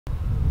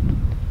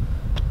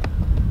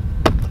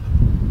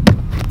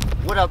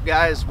What up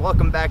guys,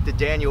 welcome back to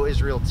Daniel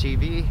Israel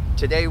TV.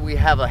 Today we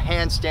have a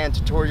handstand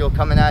tutorial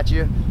coming at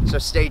you, so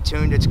stay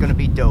tuned, it's gonna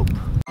be dope.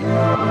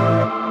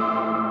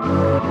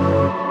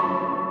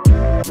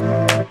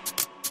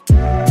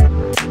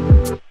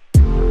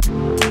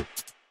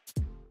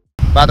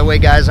 By the way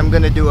guys, I'm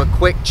gonna do a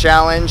quick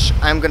challenge.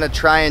 I'm gonna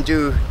try and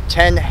do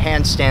 10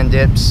 handstand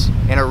dips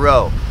in a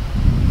row.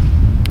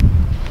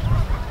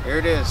 Here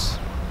it is,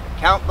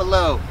 count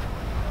below.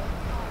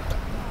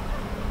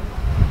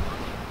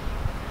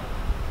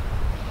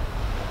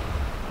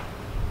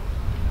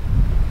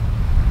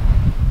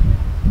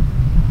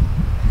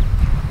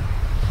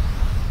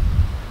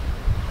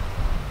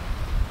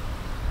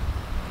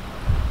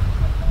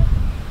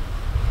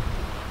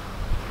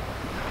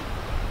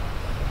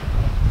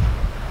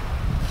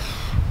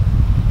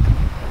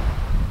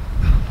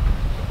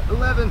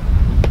 11.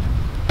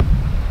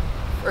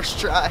 First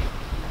try.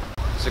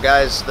 So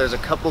guys, there's a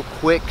couple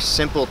quick,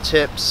 simple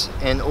tips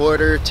in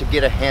order to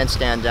get a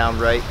handstand down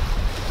right.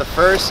 The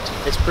first,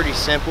 it's pretty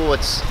simple.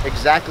 It's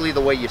exactly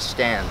the way you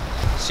stand.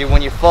 See,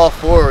 when you fall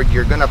forward,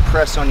 you're gonna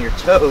press on your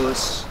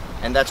toes,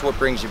 and that's what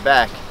brings you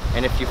back.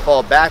 And if you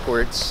fall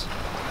backwards,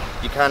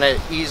 you kind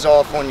of ease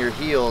off on your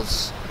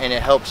heels, and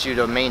it helps you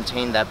to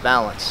maintain that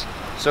balance.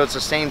 So it's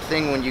the same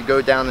thing when you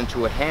go down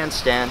into a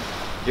handstand.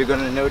 You're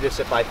gonna notice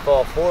if I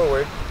fall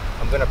forward,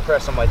 I'm gonna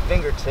press on my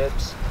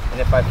fingertips,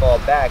 and if I fall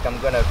back, I'm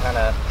gonna kind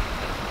of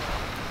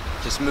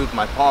just move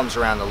my palms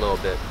around a little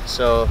bit.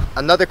 So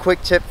another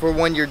quick tip for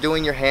when you're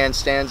doing your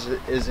handstands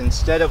is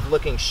instead of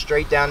looking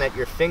straight down at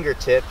your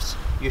fingertips,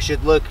 you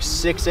should look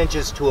 6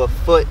 inches to a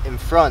foot in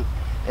front,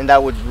 and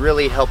that would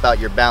really help out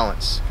your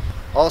balance.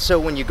 Also,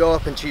 when you go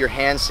up into your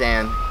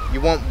handstand, you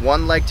want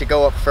one leg to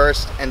go up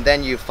first, and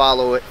then you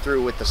follow it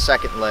through with the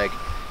second leg.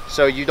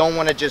 So you don't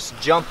want to just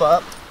jump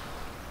up.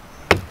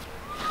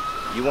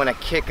 You want to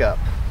kick up,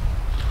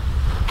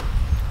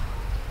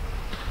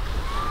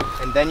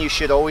 and then you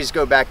should always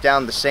go back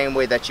down the same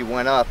way that you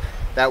went up.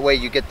 That way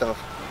you get the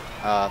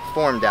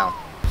form down.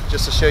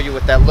 Just to show you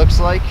what that looks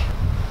like.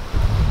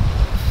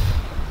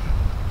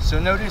 So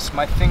notice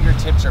my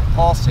fingertips are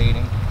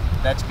pulsating.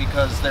 That's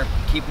because they're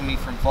keeping me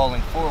from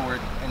falling forward,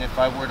 and if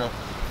I were to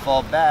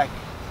fall back,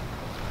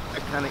 I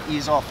kind of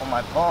ease off on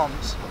my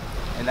palms,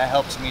 and that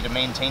helps me to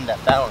maintain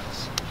that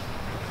balance.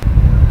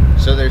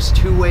 So there's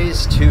two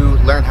ways to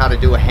learn how to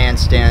do a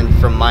handstand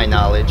from my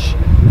knowledge.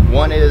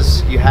 One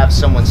is you have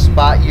someone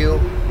spot you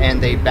and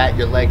they bat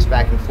your legs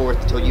back and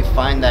forth until you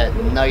find that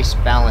nice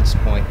balance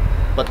point.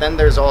 But then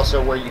there's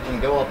also where you can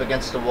go up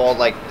against the wall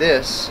like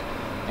this,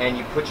 and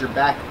you put your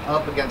back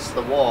up against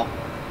the wall.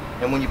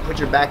 And when you put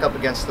your back up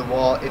against the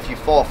wall, if you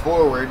fall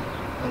forward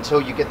until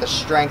you get the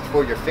strength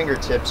for your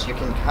fingertips, you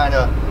can kind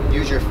of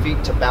use your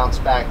feet to bounce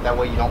back. That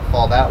way you don't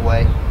fall that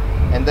way.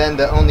 And then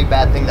the only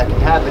bad thing that can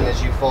happen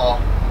is you fall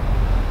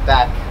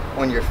back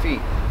on your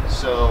feet.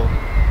 So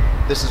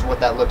this is what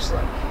that looks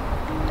like.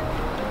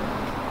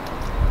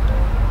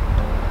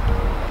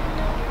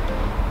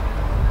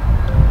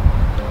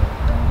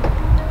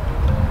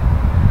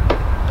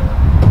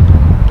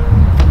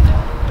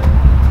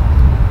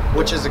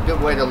 Which is a good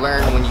way to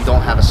learn when you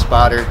don't have a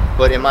spotter,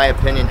 but in my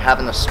opinion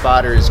having a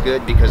spotter is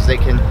good because they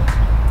can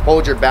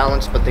hold your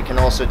balance, but they can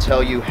also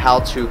tell you how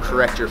to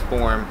correct your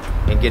form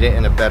and get it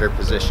in a better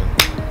position,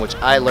 which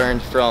I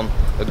learned from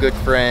a good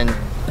friend.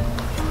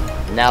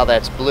 Now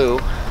that's blue,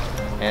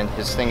 and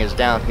his thing is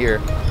down here.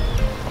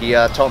 He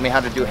taught me how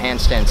to do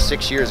handstands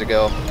 6 years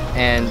ago,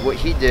 and what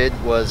he did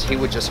was he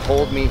would just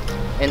hold me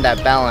in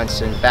that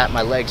balance and bat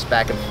my legs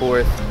back and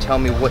forth, tell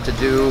me what to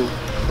do,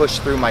 push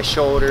through my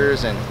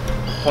shoulders and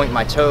point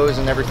my toes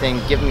and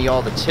everything, give me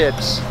all the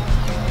tips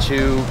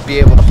to be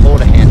able to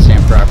hold a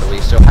handstand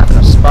properly. So having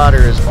a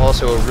spotter is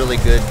also a really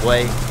good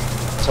way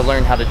to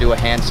learn how to do a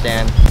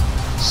handstand.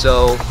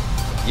 So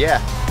yeah,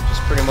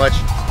 just pretty much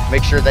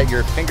make sure that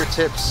your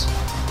fingertips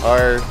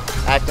are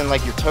acting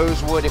like your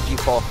toes would if you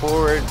fall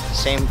forward,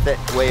 same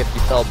way if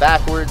you fell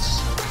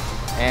backwards,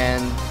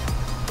 and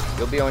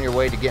you'll be on your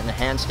way to getting a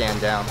handstand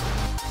down.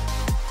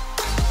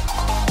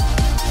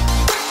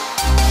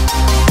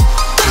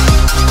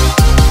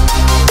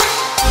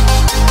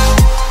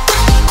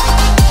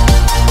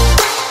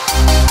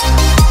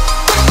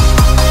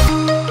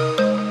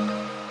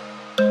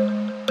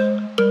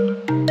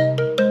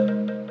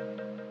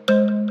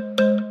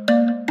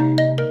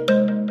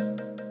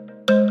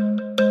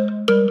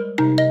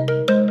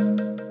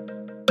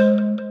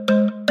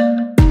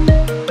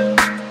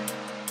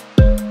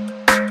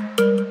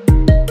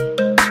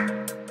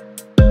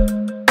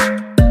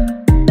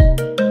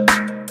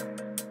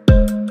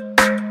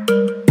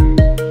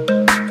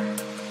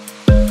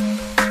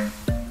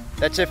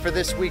 That's it for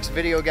this week's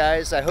video,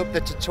 guys. I hope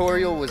the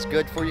tutorial was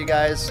good for you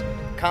guys.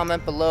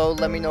 Comment below,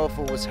 let me know if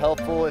it was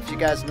helpful. If you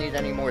guys need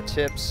any more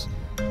tips,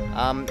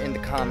 in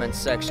the comments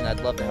section.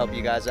 I'd love to help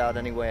you guys out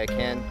any way I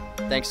can.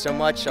 Thanks so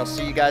much. I'll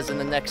see you guys in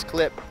the next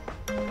clip.